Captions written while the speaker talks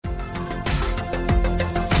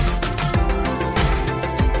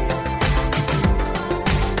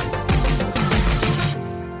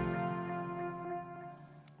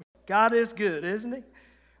God is good, isn't he?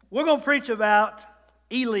 We're going to preach about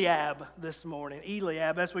Eliab this morning.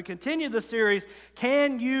 Eliab, as we continue the series,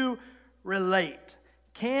 Can You Relate?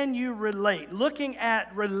 Can you relate? Looking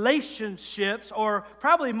at relationships, or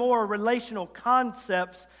probably more relational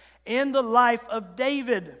concepts in the life of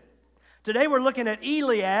David. Today we're looking at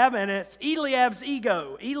Eliab, and it's Eliab's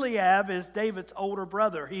ego. Eliab is David's older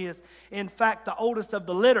brother. He is, in fact, the oldest of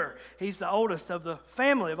the litter. He's the oldest of the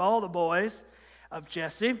family of all the boys of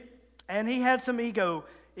Jesse, and he had some ego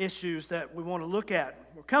issues that we want to look at.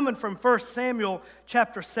 We're coming from 1 Samuel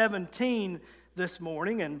chapter 17 this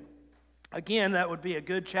morning, and again, that would be a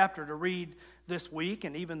good chapter to read this week,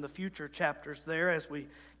 and even the future chapters there as we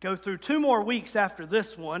go through 2 more weeks after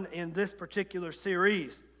this one in this particular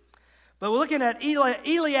series. But we're looking at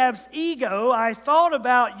Eliab's ego. I thought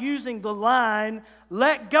about using the line,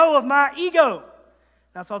 "Let go of my ego."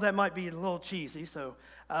 And I thought that might be a little cheesy, so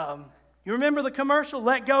you remember the commercial,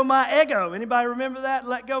 "Let go my ego"? Anybody remember that?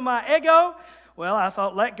 "Let go my ego"? Well, I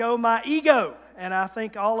thought, "Let go my ego." And I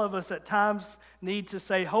think all of us at times need to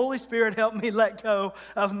say, "Holy Spirit, help me let go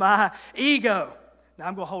of my ego." Now,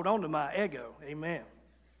 I'm going to hold on to my ego. Amen.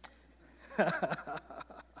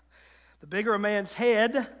 The bigger a man's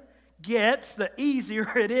head gets, the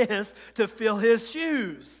easier it is to fill his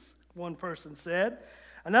shoes, one person said.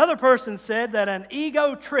 Another person said that an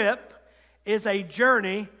ego trip is a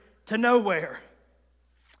journey to nowhere.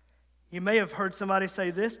 You may have heard somebody say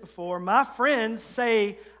this before: "My friends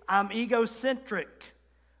say I'm egocentric,"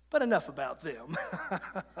 but enough about them.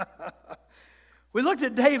 We looked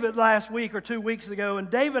at David last week or 2 weeks ago, and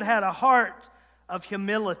David had a heart of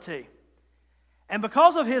humility. And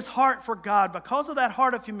because of his heart for God, because of that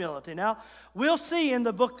heart of humility, now we'll see in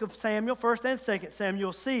the book of Samuel, 1st and 2nd Samuel,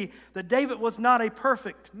 you'll see that David was not a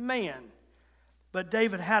perfect man. But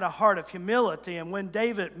David had a heart of humility, and when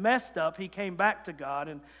David messed up, he came back to God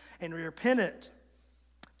and repented.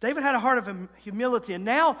 David had a heart of humility, and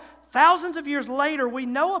now, thousands of years later, we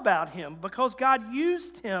know about him because God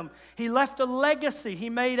used him. He left a legacy. He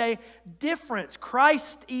made a difference.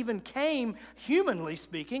 Christ even came, humanly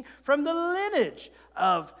speaking, from the lineage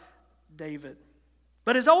of David.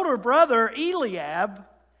 But his older brother, Eliab,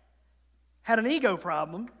 had an ego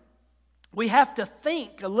problem. We have to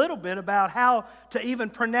think a little bit about how to even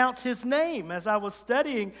pronounce his name. As I was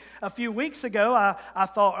studying a few weeks ago, I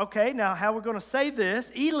thought, okay, now how we're going to say this.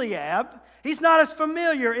 Eliab, he's not as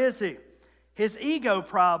familiar, is he? His ego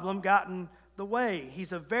problem got in the way.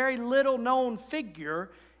 He's a very little known figure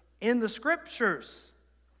in the scriptures.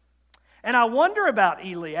 And I wonder about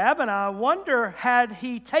Eliab, and I wonder, had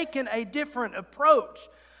he taken a different approach?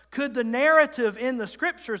 Could the narrative in the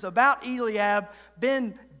scriptures about Eliab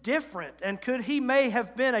been different, and could he may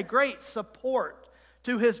have been a great support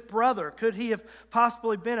to his brother? Could he have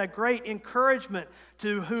possibly been a great encouragement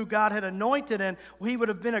to who God had anointed, and he would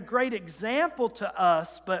have been a great example to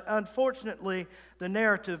us? But unfortunately, the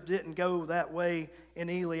narrative didn't go that way in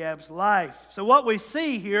Eliab's life. So what we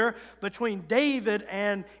see here between David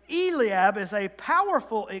and Eliab is a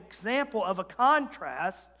powerful example of a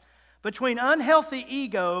contrast between unhealthy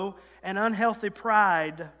ego and unhealthy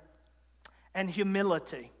pride and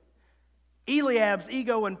humility. Eliab's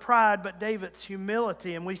ego and pride, but David's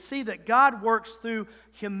humility. And we see that God works through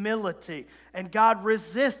humility. And God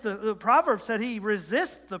resists, the proverb said he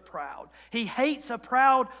resists the proud. He hates a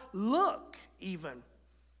proud look even.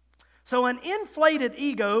 So an inflated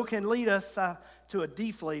ego can lead us to a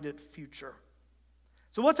deflated future.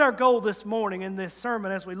 So what's our goal this morning in this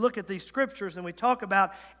sermon as we look at these scriptures and we talk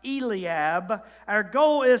about Eliab? Our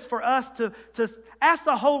goal is for us to ask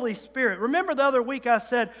the Holy Spirit. Remember the other week I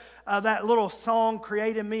said that little song,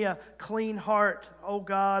 "Create in me a clean heart, oh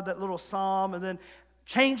God," that little psalm, and then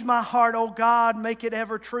 "Change my heart, oh God, make it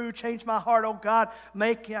ever true. Change my heart, oh God,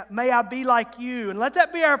 may I be like you." And let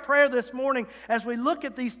that be our prayer this morning as we look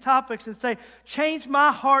at these topics and say, "Change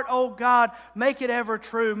my heart, oh God, make it ever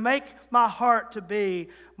true. Make my heart to be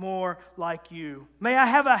more like you. May I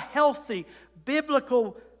have a healthy,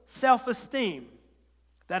 biblical self-esteem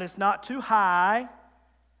that is not too high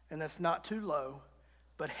and that's not too low,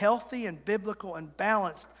 but healthy and biblical and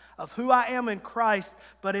balanced of who I am in Christ,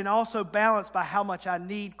 but in also balanced by how much I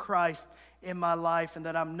need Christ in my life and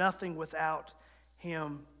that I'm nothing without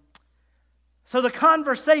Him." So the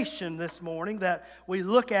conversation this morning that we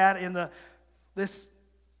look at in this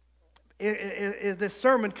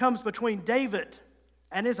sermon comes between David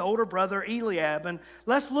and his older brother Eliab. And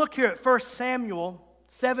let's look here at 1 Samuel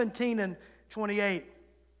 17 and 28. It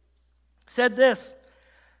said this: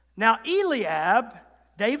 "Now Eliab,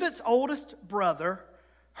 David's oldest brother,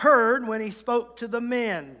 heard when he spoke to the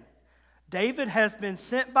men, 'David has been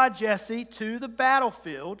sent by Jesse to the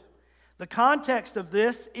battlefield, The context of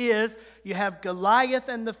this is you have Goliath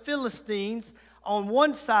and the Philistines on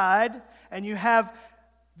one side, and you have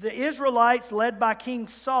the Israelites led by King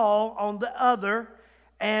Saul on the other,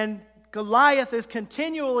 and Goliath is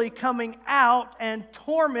continually coming out and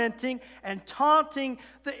tormenting and taunting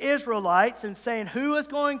the Israelites and saying, "Who is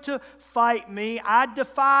going to fight me? I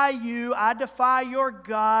defy you. I defy your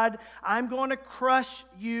God. I'm going to crush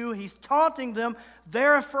you." He's taunting them.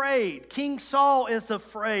 They're afraid. King Saul is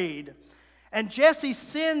afraid. And Jesse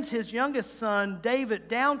sends his youngest son, David,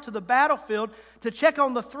 down to the battlefield to check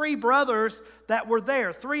on the three brothers that were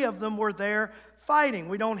there. Three of them were there fighting.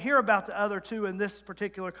 We don't hear about the other two in this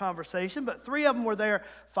particular conversation, but three of them were there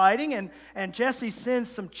fighting, and Jesse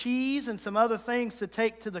sends some cheese and some other things to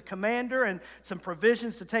take to the commander and some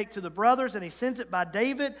provisions to take to the brothers, and he sends it by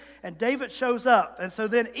David, and David shows up. And so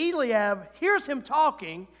then Eliab hears him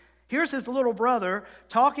talking, here's his little brother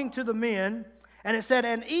talking to the men, and it said,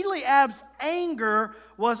 and Eliab's anger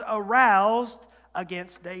was aroused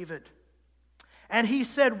against David. And he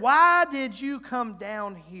said, "Why did you come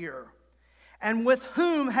down here? And with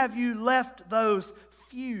whom have you left those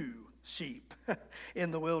few sheep in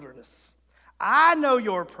the wilderness? I know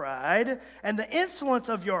your pride and the insolence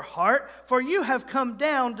of your heart, for you have come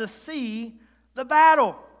down to see the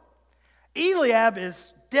battle." Eliab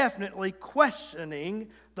is definitely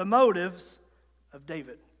questioning the motives of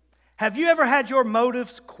David. Have you ever had your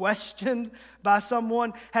motives questioned by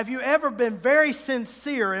someone? Have you ever been very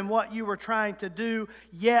sincere in what you were trying to do,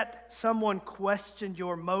 yet someone questioned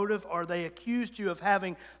your motive, or they accused you of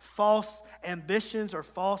having false ambitions or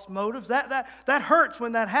false motives? That hurts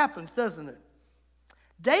when that happens, doesn't it?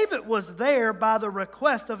 David was there by the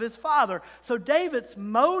request of his father. So David's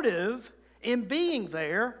motive in being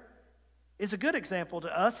there is a good example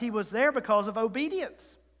to us. He was there because of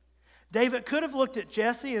obedience. David could have looked at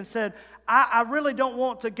Jesse and said, I really don't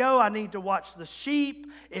want to go. I need to watch the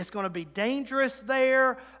sheep. It's going to be dangerous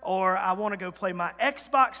there. Or I want to go play my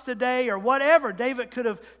Xbox today, or whatever. David could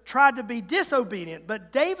have tried to be disobedient.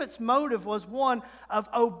 But David's motive was one of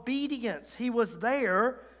obedience. He was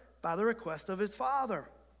there by the request of his father.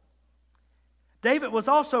 David was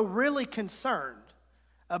also really concerned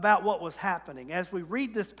about what was happening. As we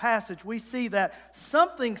read this passage, we see that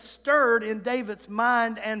something stirred in David's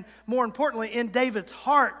mind, and more importantly, in David's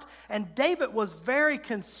heart. And David was very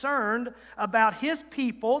concerned about his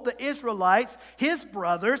people, the Israelites, his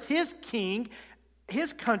brothers, his king,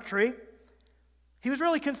 his country. He was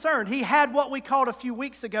really concerned. He had what we called a few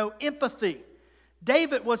weeks ago empathy.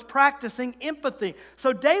 David was practicing empathy.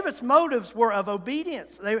 So David's motives were of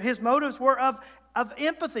obedience. His motives were of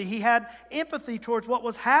empathy. He had empathy towards what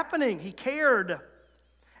was happening. He cared.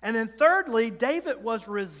 And then thirdly, David was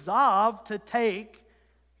resolved to take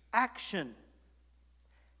action.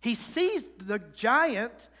 He sees the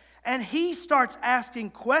giant and he starts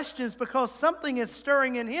asking questions because something is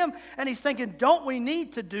stirring in him. And he's thinking, don't we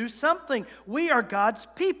need to do something? We are God's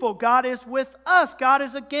people. God is with us. God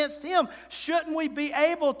is against him. Shouldn't we be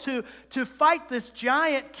able to fight this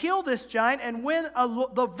giant, kill this giant, and win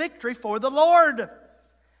the victory for the Lord?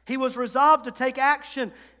 He was resolved to take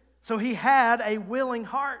action, so he had a willing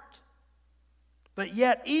heart. But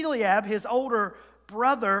yet Eliab, his older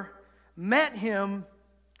brother, met him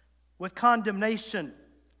with condemnation.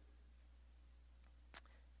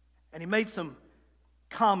 And he made some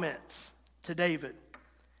comments to David.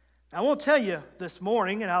 Now, I won't tell you this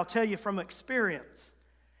morning, and I'll tell you from experience.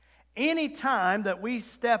 Any time that we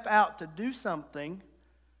step out to do something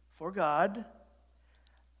for God,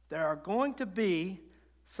 there are going to be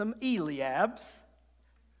some Eliabs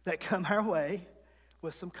that come our way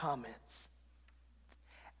with some comments.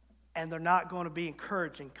 And they're not going to be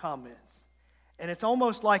encouraging comments. And it's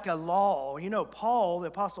almost like a law. You know, Paul, the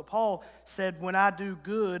Apostle Paul, said, when I do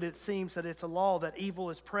good, it seems that it's a law that evil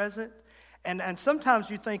is present. And sometimes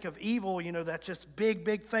you think of evil, you know, that's just big,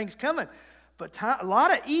 big things coming. But a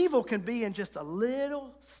lot of evil can be in just a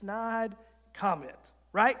little snide comment,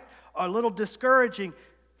 right? Or a little discouraging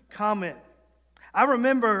comment. I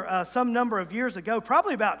remember some number of years ago,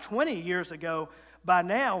 probably about 20 years ago by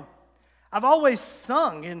now, I've always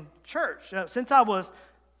sung in church. Since I was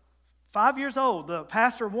 5 years old, the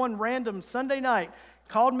pastor one random Sunday night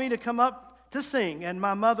called me to come up to sing, and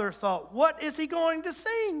my mother thought, what is he going to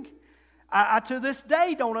sing? I to this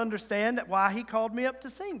day don't understand why he called me up to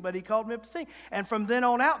sing, but he called me up to sing. And from then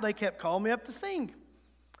on out, they kept calling me up to sing.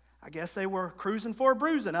 I guess they were cruising for a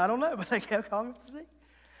bruising, I don't know, but they kept calling me up to sing.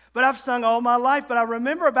 But I've sung all my life, but I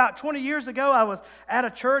remember about 20 years ago, I was at a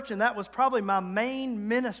church, and that was probably my main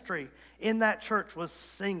ministry in that church was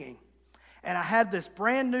singing. And I had this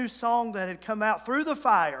brand new song that had come out, Through the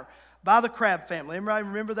Fire, by the Crab Family. Everybody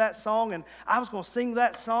remember that song? And I was going to sing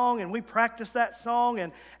that song, and we practiced that song,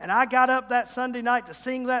 and I got up that Sunday night to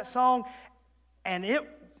sing that song, and it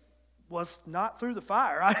was not through the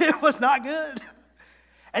fire. It was not good.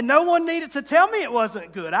 And no one needed to tell me it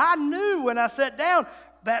wasn't good. I knew when I sat down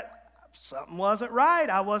that something wasn't right.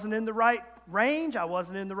 I wasn't in the right range. I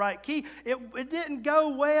wasn't in the right key. It didn't go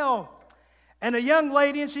well. And a young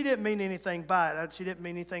lady, and she didn't mean anything by it. She didn't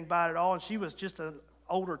mean anything by it at all. And she was just an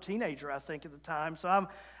older teenager, I think, at the time. So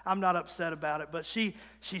I'm not upset about it. But she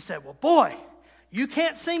said, well, boy, you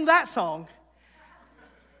can't sing that song.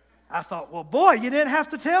 I thought, well, boy, you didn't have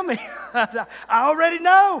to tell me. I already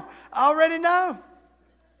know.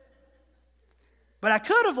 But I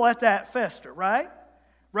could have let that fester, right?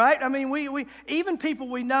 Right? I mean, we even people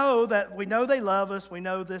we know they love us, we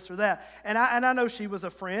know this or that. And I know she was a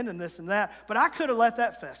friend and this and that, but I could have let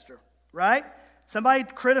that fester, right? Somebody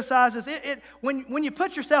criticizes it. When you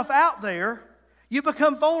put yourself out there, you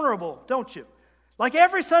become vulnerable, don't you? Like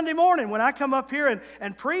every Sunday morning when I come up here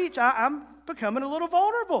and preach, I'm becoming a little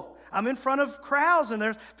vulnerable. I'm in front of crowds and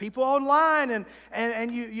there's people online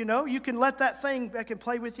and you can let that can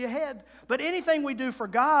play with your head. But anything we do for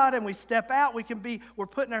God and we step out, we're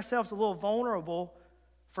putting ourselves a little vulnerable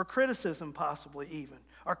for criticism possibly even.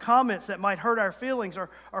 Or comments that might hurt our feelings or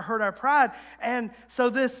hurt our pride. And so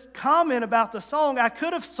this comment about the song, I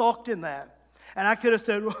could have sulked in that. And I could have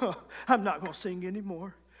said, well, I'm not going to sing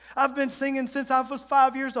anymore. I've been singing since I was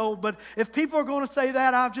 5 years old, but if people are going to say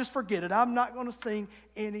that, I'll just forget it. I'm not going to sing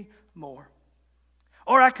anymore.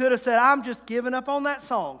 Or I could have said, I'm just giving up on that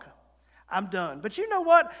song. I'm done. But you know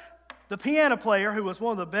what? The piano player, who was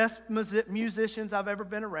one of the best musicians I've ever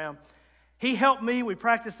been around, he helped me. We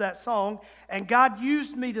practiced that song, and God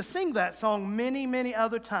used me to sing that song many, many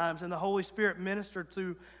other times, and the Holy Spirit ministered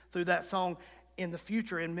through that song in the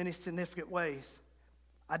future in many significant ways.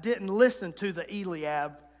 I didn't listen to the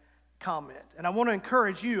Eliab comment. And I want to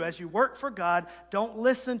encourage you, as you work for God, don't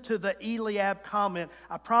listen to the Eliab comment.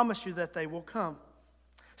 I promise you that they will come.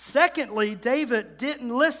 Secondly, David didn't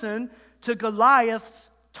listen to Goliath's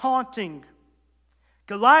taunting.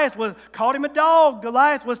 Goliath called him a dog.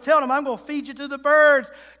 Goliath was telling him, I'm going to feed you to the birds.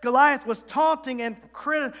 Goliath was taunting and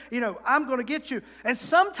I'm going to get you. And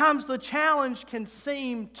sometimes the challenge can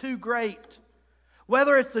seem too great.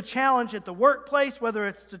 Whether it's the challenge at the workplace, whether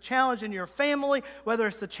it's the challenge in your family, whether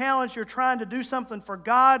it's the challenge you're trying to do something for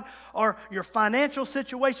God, or your financial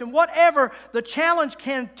situation, whatever, the challenge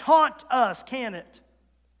can taunt us, can it?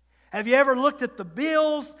 Have you ever looked at the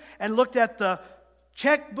bills and looked at the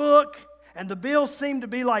checkbook, and the bills seem to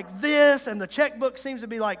be like this, and the checkbook seems to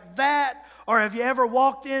be like that? Or have you ever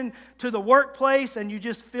walked into the workplace and you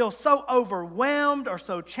just feel so overwhelmed or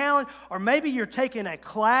so challenged? Or maybe you're taking a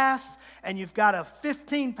class and you've got a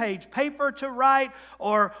 15-page paper to write,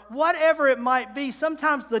 or whatever it might be.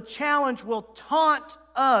 Sometimes the challenge will taunt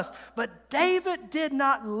us. But David did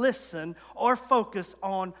not listen or focus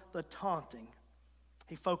on the taunting.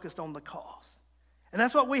 He focused on the cause. And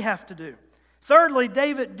that's what we have to do. Thirdly,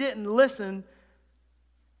 David didn't listen,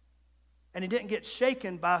 and he didn't get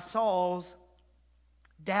shaken by Saul's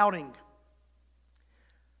doubting.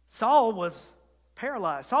 Saul was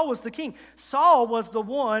paralyzed. Saul was the king. Saul was the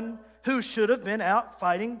one who should have been out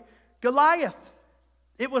fighting Goliath.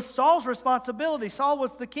 It was Saul's responsibility. Saul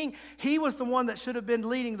was the king. He was the one that should have been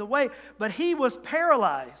leading the way, but he was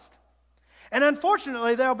paralyzed. And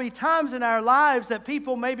unfortunately, there'll be times in our lives that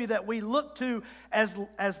people maybe that we look to as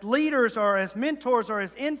leaders or as mentors or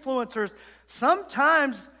as influencers,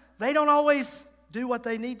 sometimes they don't always do what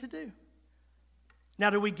they need to do. Now,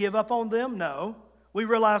 do we give up on them? No. We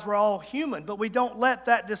realize we're all human, but we don't let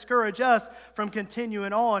that discourage us from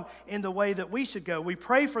continuing on in the way that we should go. We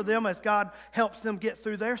pray for them as God helps them get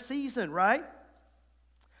through their season, right?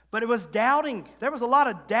 But it was doubting. There was a lot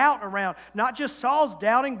of doubt around. Not just Saul's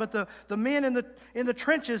doubting, but the men in the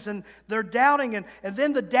trenches, and they're doubting. And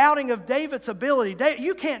then the doubting of David's ability.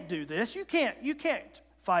 You can't do this. You can't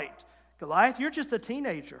fight Goliath. You're just a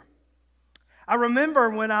teenager. I remember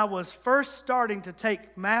when I was first starting to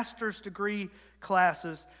take master's degree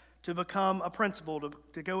classes to become a principal,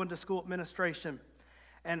 to go into school administration.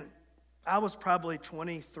 And I was probably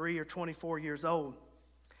 23 or 24 years old.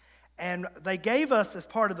 And they gave us, as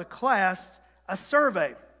part of the class, a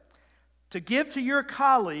survey to give to your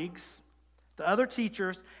colleagues, the other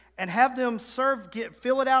teachers, and have them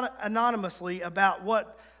fill it out anonymously about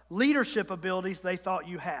what leadership abilities they thought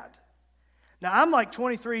you had. Now, I'm like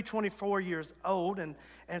 23, 24 years old, and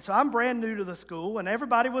so I'm brand new to the school, and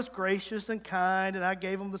everybody was gracious and kind, and I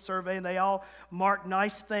gave them the survey, and they all marked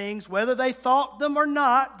nice things. Whether they thought them or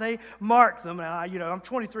not, they marked them. Now, I'm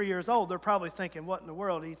 23 years old. They're probably thinking, what in the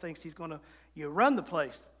world? He thinks he's going to run the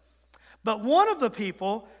place. But one of the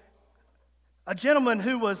people, a gentleman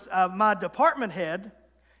who was my department head,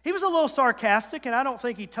 he was a little sarcastic, and I don't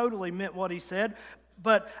think he totally meant what he said.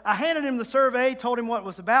 But I handed him the survey, told him what it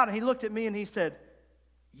was about, and he looked at me and he said,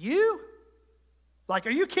 "You? Like,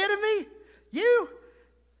 are you kidding me? You?"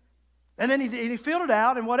 And then he filled it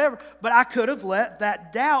out and whatever. But I could have let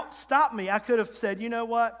that doubt stop me. I could have said, you know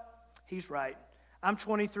what? He's right. I'm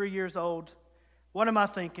 23 years old. What am I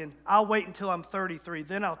thinking? I'll wait until I'm 33.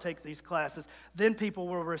 Then I'll take these classes. Then people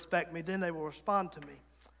will respect me. Then they will respond to me.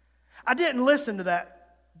 I didn't listen to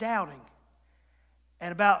that doubting.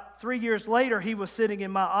 And about 3 years later, he was sitting in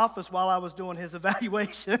my office while I was doing his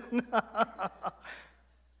evaluation.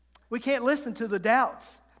 We can't listen to the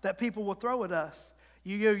doubts that people will throw at us.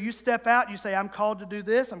 You step out, you say, I'm called to do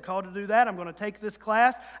this, I'm called to do that, I'm going to take this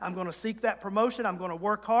class, I'm going to seek that promotion, I'm going to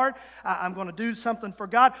work hard, I'm going to do something for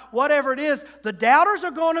God. Whatever it is, the doubters are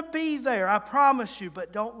going to be there, I promise you,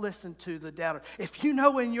 but don't listen to the doubters. If you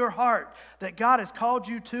know in your heart that God has called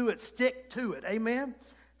you to it, stick to it. Amen?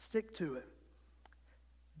 Stick to it.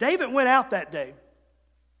 David went out that day,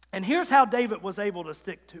 and here's how David was able to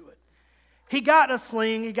stick to it. He got a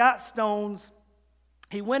sling, he got stones,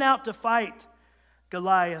 he went out to fight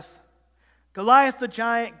Goliath. Goliath the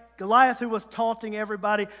giant, Goliath who was taunting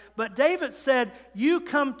everybody. But David said, "You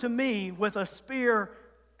come to me with a spear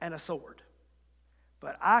and a sword,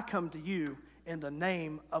 but I come to you in the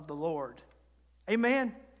name of the Lord."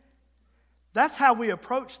 Amen? That's how we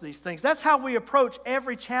approach these things. That's how we approach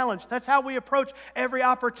every challenge. That's how we approach every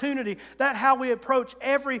opportunity. That's how we approach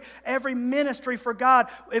every ministry for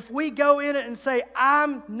God. If we go in it and say,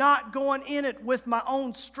 I'm not going in it with my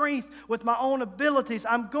own strength, with my own abilities.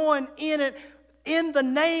 I'm going in it in the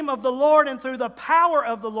name of the Lord and through the power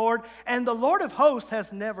of the Lord. And the Lord of hosts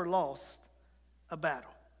has never lost a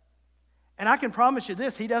battle. And I can promise you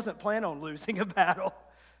this, he doesn't plan on losing a battle.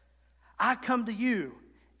 I come to you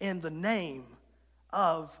in the name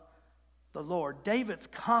of the Lord. David's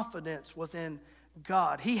confidence was in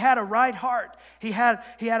God. He had a right heart. He had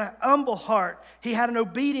an humble heart. He had an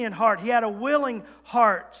obedient heart. He had a willing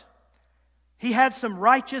heart. He had some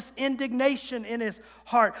righteous indignation in his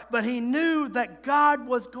heart, but he knew that God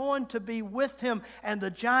was going to be with him and the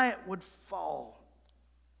giant would fall.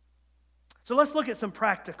 So let's look at some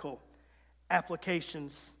practical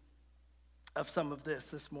applications of some of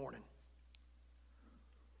this morning.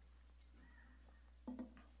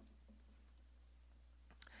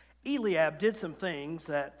 Eliab did some things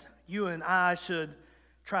that you and I should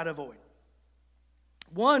try to avoid.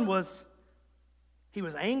 One was he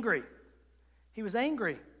was angry. He was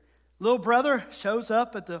angry. Little brother shows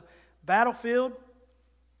up at the battlefield.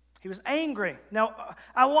 He was angry. Now,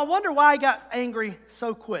 I wonder why he got angry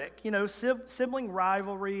so quick. You know, sibling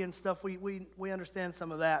rivalry and stuff, we understand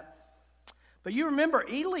some of that. But you remember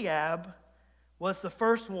Eliab was the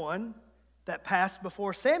first one that passed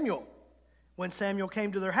before Samuel when Samuel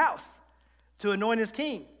came to their house to anoint his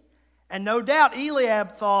king. And no doubt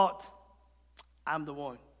Eliab thought, I'm the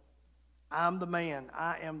one. I'm the man.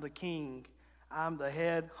 I am the king. I'm the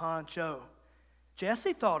head honcho.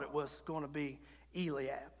 Jesse thought it was going to be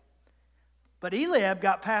Eliab. But Eliab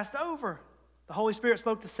got passed over. The Holy Spirit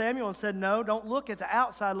spoke to Samuel and said, no, don't look at the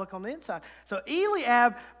outside, look on the inside. So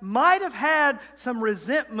Eliab might have had some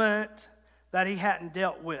resentment that he hadn't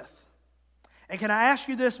dealt with. And can I ask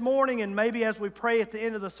you this morning, and maybe as we pray at the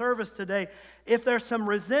end of the service today, if there's some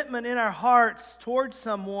resentment in our hearts towards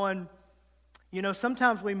someone, you know,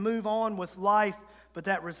 sometimes we move on with life, but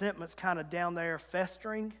that resentment's kind of down there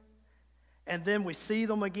festering. And then we see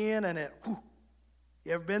them again, and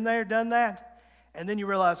you ever been there, done that? And then you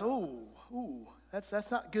realize,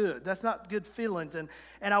 that's not good. That's not good feelings. And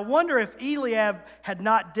I wonder if Eliab had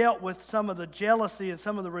not dealt with some of the jealousy and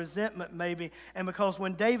some of the resentment maybe. And because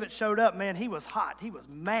when David showed up, man, he was hot. He was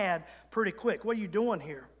mad pretty quick. What are you doing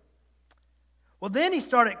here? Well, then he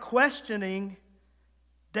started questioning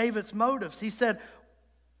David's motives. He said,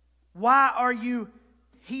 why are you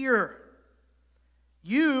here?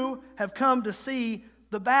 You have come to see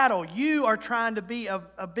the battle. You are trying to be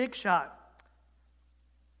a big shot.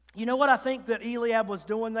 You know what I think that Eliab was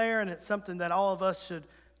doing there, and it's something that all of us should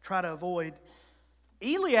try to avoid?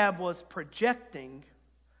 Eliab was projecting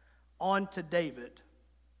onto David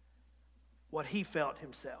what he felt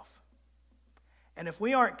himself. And if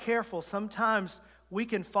we aren't careful, sometimes we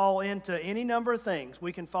can fall into any number of things.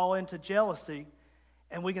 We can fall into jealousy,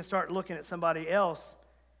 And we can start looking at somebody else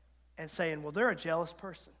and saying, well, they're a jealous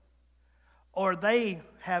person. Or they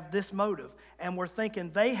have this motive. And we're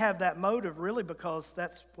thinking they have that motive really because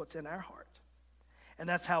that's what's in our heart. And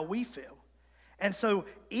that's how we feel. And so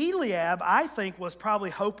Eliab, I think, was probably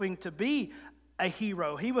hoping to be a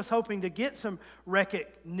hero. He was hoping to get some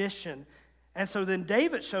recognition. And so then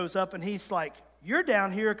David shows up and he's like, you're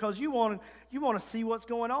down here because you want to see what's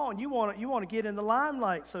going on. You want to get in the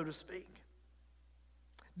limelight, so to speak.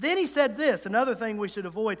 Then he said this, another thing we should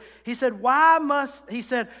avoid. He said, why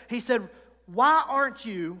aren't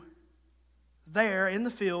you there in the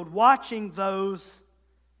field watching those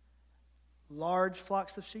large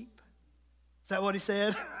flocks of sheep? Is that what he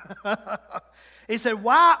said? He said,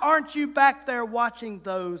 why aren't you back there watching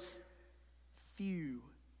those few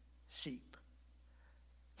sheep?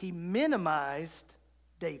 He minimized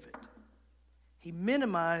David. He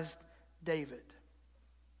minimized David.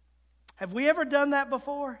 Have we ever done that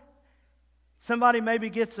before? Somebody maybe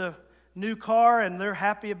gets a new car and they're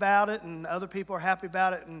happy about it and other people are happy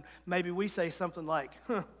about it, and maybe we say something like,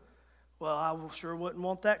 well, I sure wouldn't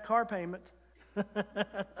want that car payment.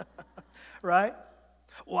 Right?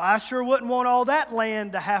 Well, I sure wouldn't want all that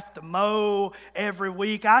land to have to mow every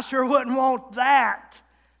week. I sure wouldn't want that.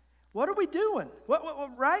 What are we doing?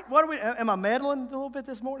 Right? What are we? Am I meddling a little bit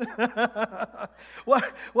this morning?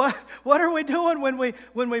 What are we doing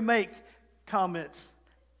when we make comments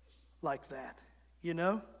like that? You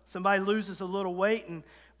know, somebody loses a little weight and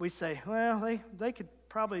we say, well, they could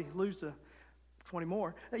probably lose 20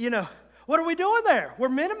 more. You know, what are we doing there? We're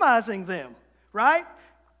minimizing them, right?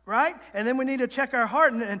 Right? And then we need to check our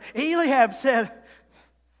heart. And Eliab said,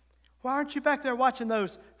 why aren't you back there watching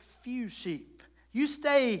those few sheep? You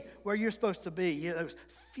stay where you're supposed to be. Those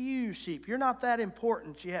few sheep. You're not that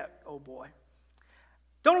important yet, oh boy.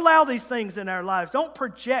 Don't allow these things in our lives. Don't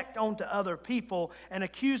project onto other people and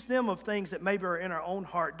accuse them of things that maybe are in our own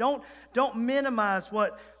heart. Don't minimize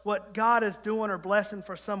what God is doing or blessing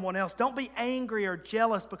for someone else. Don't be angry or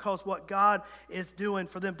jealous because what God is doing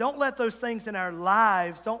for them. Don't let those things in our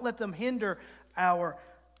lives, don't let them hinder our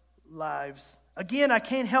lives. Again, I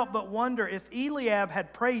can't help but wonder if Eliab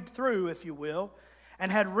had prayed through, if you will,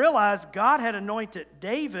 and had realized God had anointed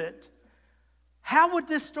David, how would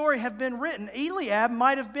this story have been written? Eliab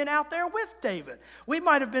might have been out there with David. We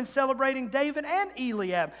might have been celebrating David and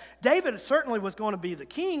Eliab. David certainly was going to be the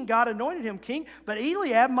king. God anointed him king. But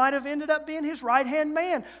Eliab might have ended up being his right-hand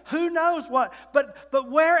man. Who knows what? But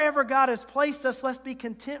wherever God has placed us, let's be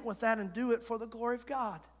content with that and do it for the glory of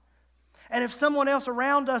God. And if someone else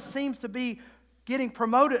around us seems to be getting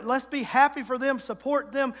promoted, let's be happy for them,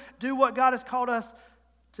 support them, do what God has called us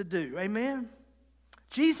to do. Amen?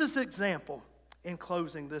 Jesus' example. In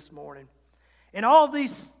closing this morning, in all of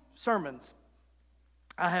these sermons,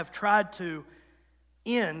 I have tried to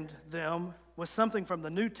end them with something from the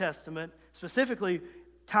New Testament, specifically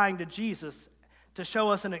tying to Jesus, to show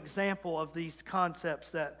us an example of these concepts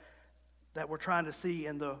that we're trying to see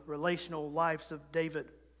in the relational lives of David.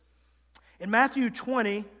 In Matthew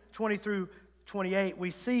 20 through 28, we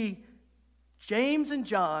see James and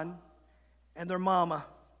John and their mama.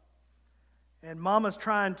 And mama's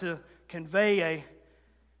trying to convey a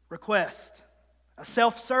request, a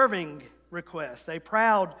self-serving request, a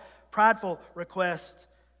prideful request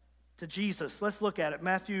to Jesus. Let's look at it.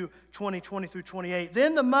 Matthew 20 through 28.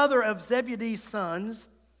 Then the mother of Zebedee's sons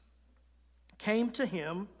came to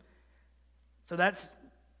him. So that's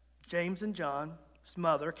James and John's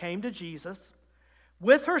mother came to Jesus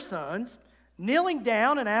with her sons, kneeling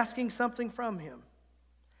down and asking something from him.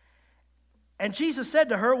 And Jesus said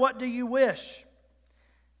to her, "What do you wish?"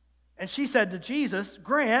 And she said to Jesus,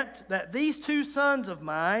 "Grant that these two sons of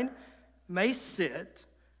mine may sit,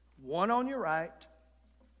 one on your right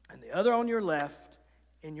and the other on your left,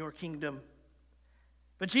 in your kingdom."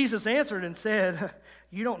 But Jesus answered and said,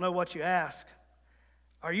 "You don't know what you ask.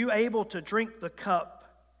 Are you able to drink the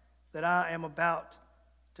cup that I am about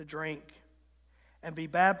to drink and be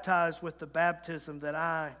baptized with the baptism that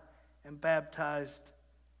I am baptized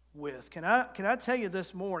with?" Can I tell you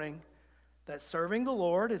this morning that serving the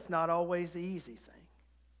Lord is not always the easy thing.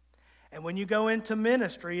 And when you go into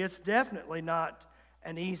ministry, it's definitely not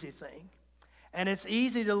an easy thing. And it's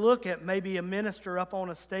easy to look at maybe a minister up on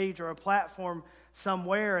a stage or a platform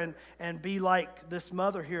somewhere and be like this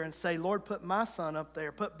mother here and say, "Lord, put my son up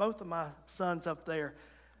there. Put both of my sons up there."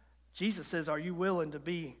 Jesus says, are you willing to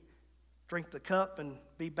drink the cup and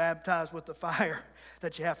be baptized with the fire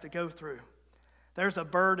that you have to go through? There's a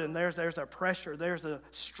burden, there's a pressure, there's a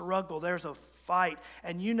struggle, there's a fight.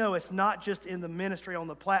 And you know it's not just in the ministry on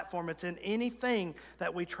the platform, it's in anything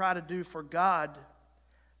that we try to do for God.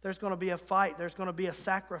 There's going to be a fight. There's going to be a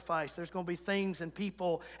sacrifice. There's going to be things and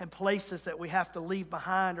people and places that we have to leave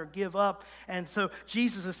behind or give up. And so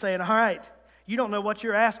Jesus is saying, all right, you don't know what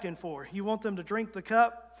you're asking for. You want them to drink the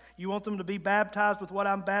cup? You want them to be baptized with what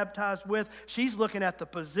I'm baptized with? She's looking at the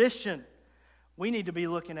position. We need to be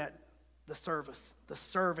looking at the service, the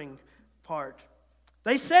serving part.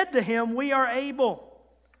 They said to him, we are able.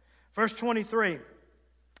 Verse 23.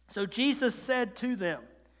 So Jesus said to them,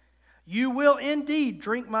 you will indeed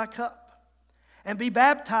drink my cup and be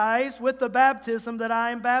baptized with the baptism that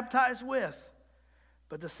I am baptized with.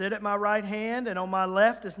 But to sit at my right hand and on my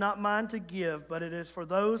left is not mine to give, but it is for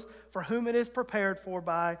those for whom it is prepared for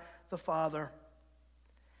by the Father.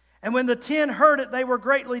 And when the 10 heard it, they were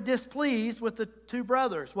greatly displeased with the two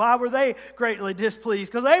brothers. Why were they greatly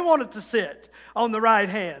displeased? Because they wanted to sit on the right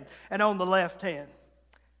hand and on the left hand.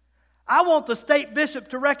 I want the state bishop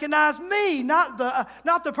to recognize me, not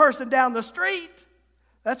the person down the street.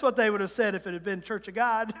 That's what they would have said if it had been Church of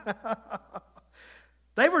God.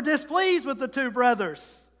 They were displeased with the two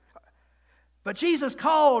brothers. But Jesus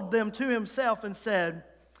called them to himself and said,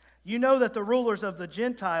 you know that the rulers of the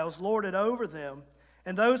Gentiles lord it over them,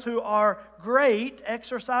 and those who are great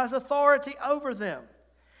exercise authority over them.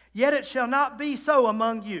 Yet it shall not be so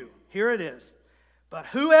among you. Here it is. But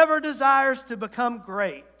whoever desires to become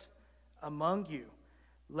great among you,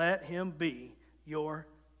 let him be your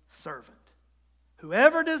servant.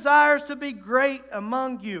 Whoever desires to be great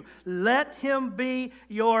among you, let him be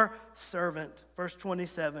your servant. Verse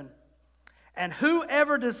 27. And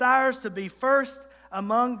whoever desires to be first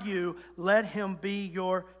among you, let him be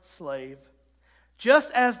your slave.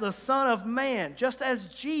 Just as the Son of Man, just as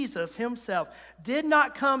Jesus himself did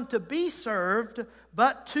not come to be served,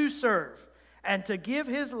 but to serve, and to give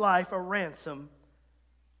his life a ransom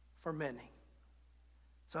for many.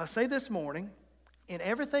 So I say this morning, in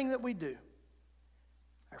everything that we do,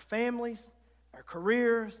 our families, our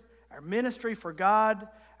careers, our ministry for God,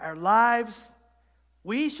 our lives,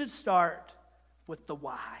 we should start with the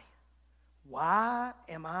why. Why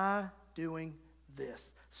am I doing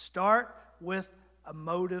this? Start with a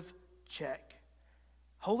motive check.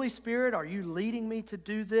 Holy Spirit, are you leading me to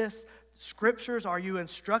do this? Scriptures, are you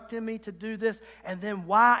instructing me to do this? And then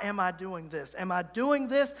why am I doing this? Am I doing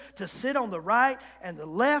this to sit on the right and the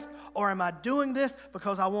left? Or am I doing this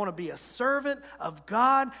because I want to be a servant of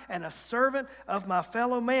God and a servant of my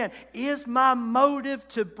fellow man? Is my motive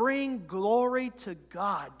to bring glory to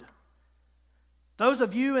God? Those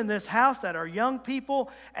of you in this house that are young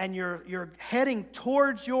people and you're heading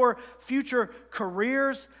towards your future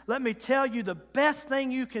careers, let me tell you the best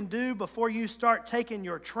thing you can do before you start taking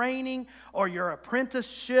your training or your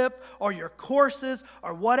apprenticeship or your courses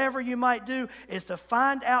or whatever you might do is to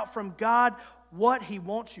find out from God what He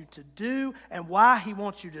wants you to do and why He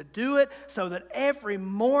wants you to do it, so that every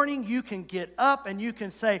morning you can get up and you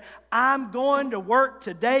can say, I'm going to work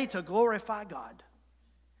today to glorify God.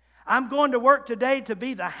 I'm going to work today to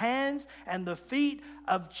be the hands and the feet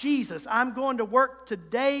of Jesus. I'm going to work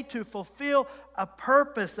today to fulfill a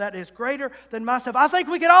purpose that is greater than myself. I think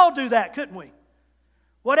we could all do that, couldn't we?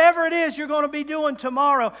 Whatever it is you're going to be doing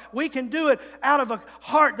tomorrow, we can do it out of a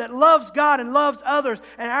heart that loves God and loves others.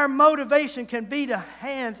 And our motivation can be the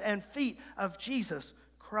hands and feet of Jesus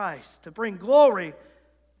Christ, to bring glory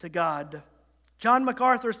to God. John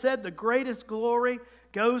MacArthur said, the greatest glory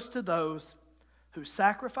goes to those who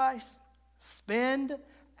sacrifice, spend,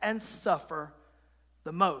 and suffer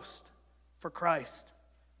the most for Christ.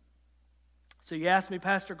 So you asked me,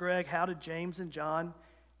 Pastor Greg, how did James and John,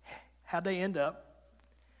 how'd they end up?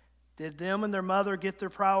 Did them and their mother get their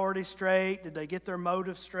priorities straight? Did they get their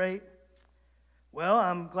motives straight? Well,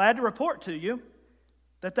 I'm glad to report to you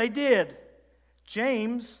that they did.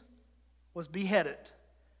 James was beheaded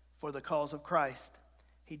for the cause of Christ.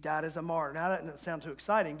 He died as a martyr. Now that doesn't sound too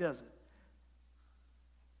exciting, does it?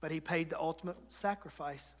 But he paid the ultimate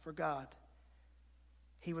sacrifice for God.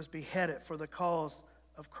 He was beheaded for the cause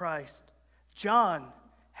of Christ. John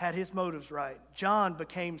had his motives right. John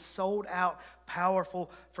became sold out, powerful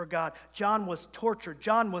for God. John was tortured.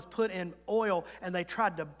 John was put in oil, and they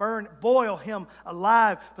tried to boil him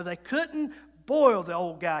alive, but they couldn't boil the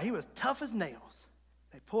old guy. He was tough as nails.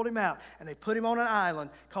 They pulled him out, and they put him on an island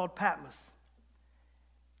called Patmos.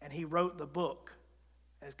 And he wrote the book,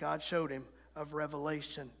 as God showed him, of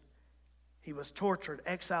Revelation. He was tortured,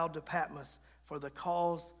 exiled to Patmos for the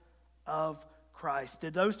cause of Christ.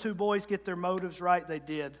 Did those two boys get their motives right? They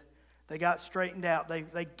did. They got straightened out.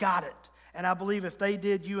 They got it. And I believe if they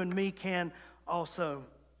did, you and me can also,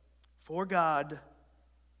 for God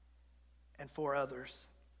and for others.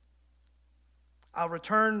 I'll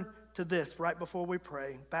return to this right before we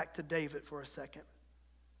pray, back to David for a second.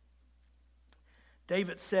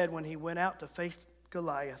 David said when he went out to face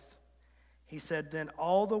Goliath, he said, then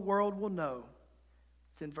all the world will know,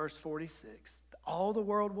 it's in verse 46, all the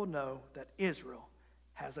world will know that Israel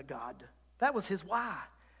has a God. That was his why.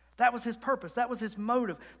 That was his purpose. That was his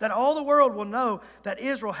motive. That all the world will know that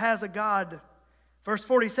Israel has a God. Verse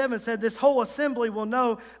 47 said, this whole assembly will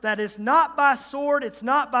know that it's not by sword, it's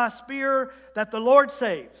not by spear that the Lord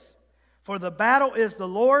saves. For the battle is the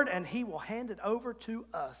Lord, and he will hand it over to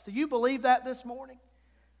us. Do you believe that this morning?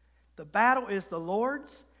 The battle is the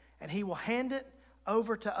Lord's, and he will hand it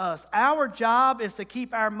over to us. Our job is to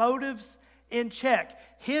keep our motives in check.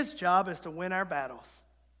 His job is to win our battles.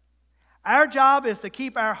 Our job is to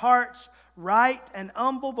keep our hearts right and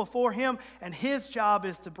humble before him, and his job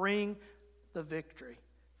is to bring the victory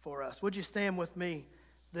for us. Would you stand with me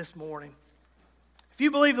this morning? If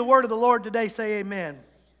you believe the word of the Lord today, say amen.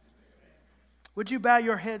 Would you bow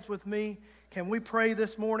your heads with me? Can we pray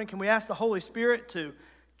this morning? Can we ask the Holy Spirit to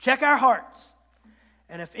check our hearts?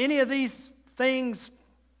 And if any of these things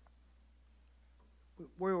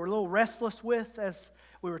we were a little restless with as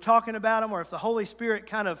we were talking about them, or if the Holy Spirit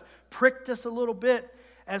kind of pricked us a little bit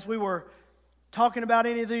as we were talking about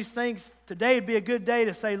any of these things, today would be a good day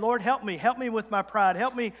to say, Lord, help me with my pride,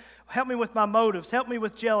 help me with my motives, help me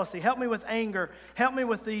with jealousy, help me with anger, help me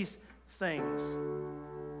with these things.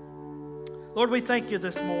 Lord, we thank you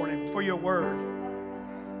this morning for your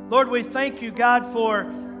word. Lord, we thank you, God, for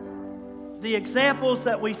the examples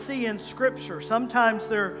that we see in Scripture. Sometimes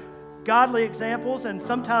they're godly examples, and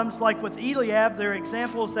sometimes, like with Eliab, they're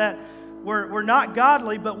examples that were not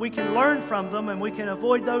godly, but we can learn from them and we can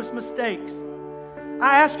avoid those mistakes.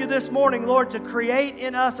 I ask you this morning, Lord, to create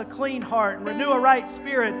in us a clean heart and renew a right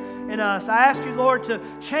spirit in us. I ask you, Lord, to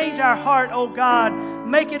change our heart, oh God.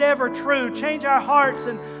 Make it ever true. Change our hearts,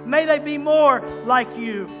 and may they be more like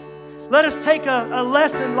you. Let us take a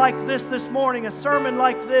lesson like this morning, a sermon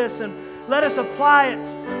like this, and let us apply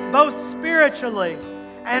it both spiritually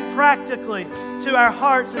and practically to our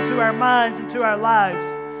hearts and to our minds and to our lives.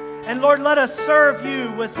 And Lord, let us serve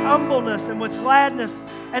you with humbleness and with gladness,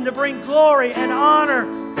 and to bring glory and honor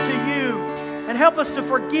to you. And help us to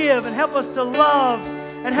forgive, and help us to love,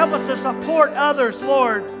 and help us to support others,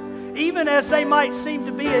 Lord, even as they might seem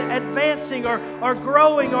to be advancing or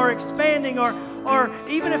growing or expanding, or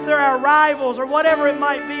even if they're our rivals or whatever it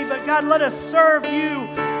might be. But God, let us serve you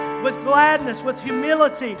with gladness, with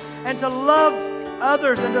humility, and to love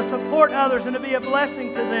others and to support others and to be a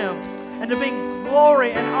blessing to them, and to bring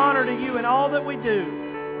glory and honor to you in all that we do.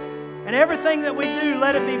 And everything that we do,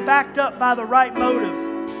 let it be backed up by the right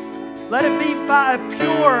motive. Let it be by a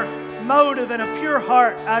pure motive and a pure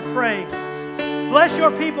heart, I pray. Bless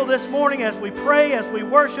your people this morning as we pray, as we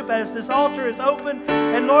worship, as this altar is open.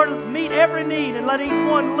 And Lord, meet every need and let each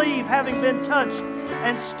one leave having been touched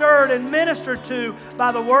and stirred and ministered to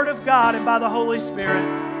by the Word of God and by the Holy Spirit.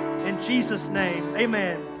 In Jesus' name,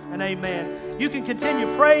 amen and amen. You can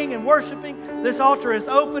continue praying and worshiping. This altar is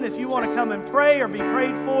open if you want to come and pray or be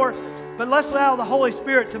prayed for. But let's allow the Holy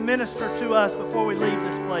Spirit to minister to us before we leave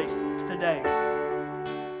this place today.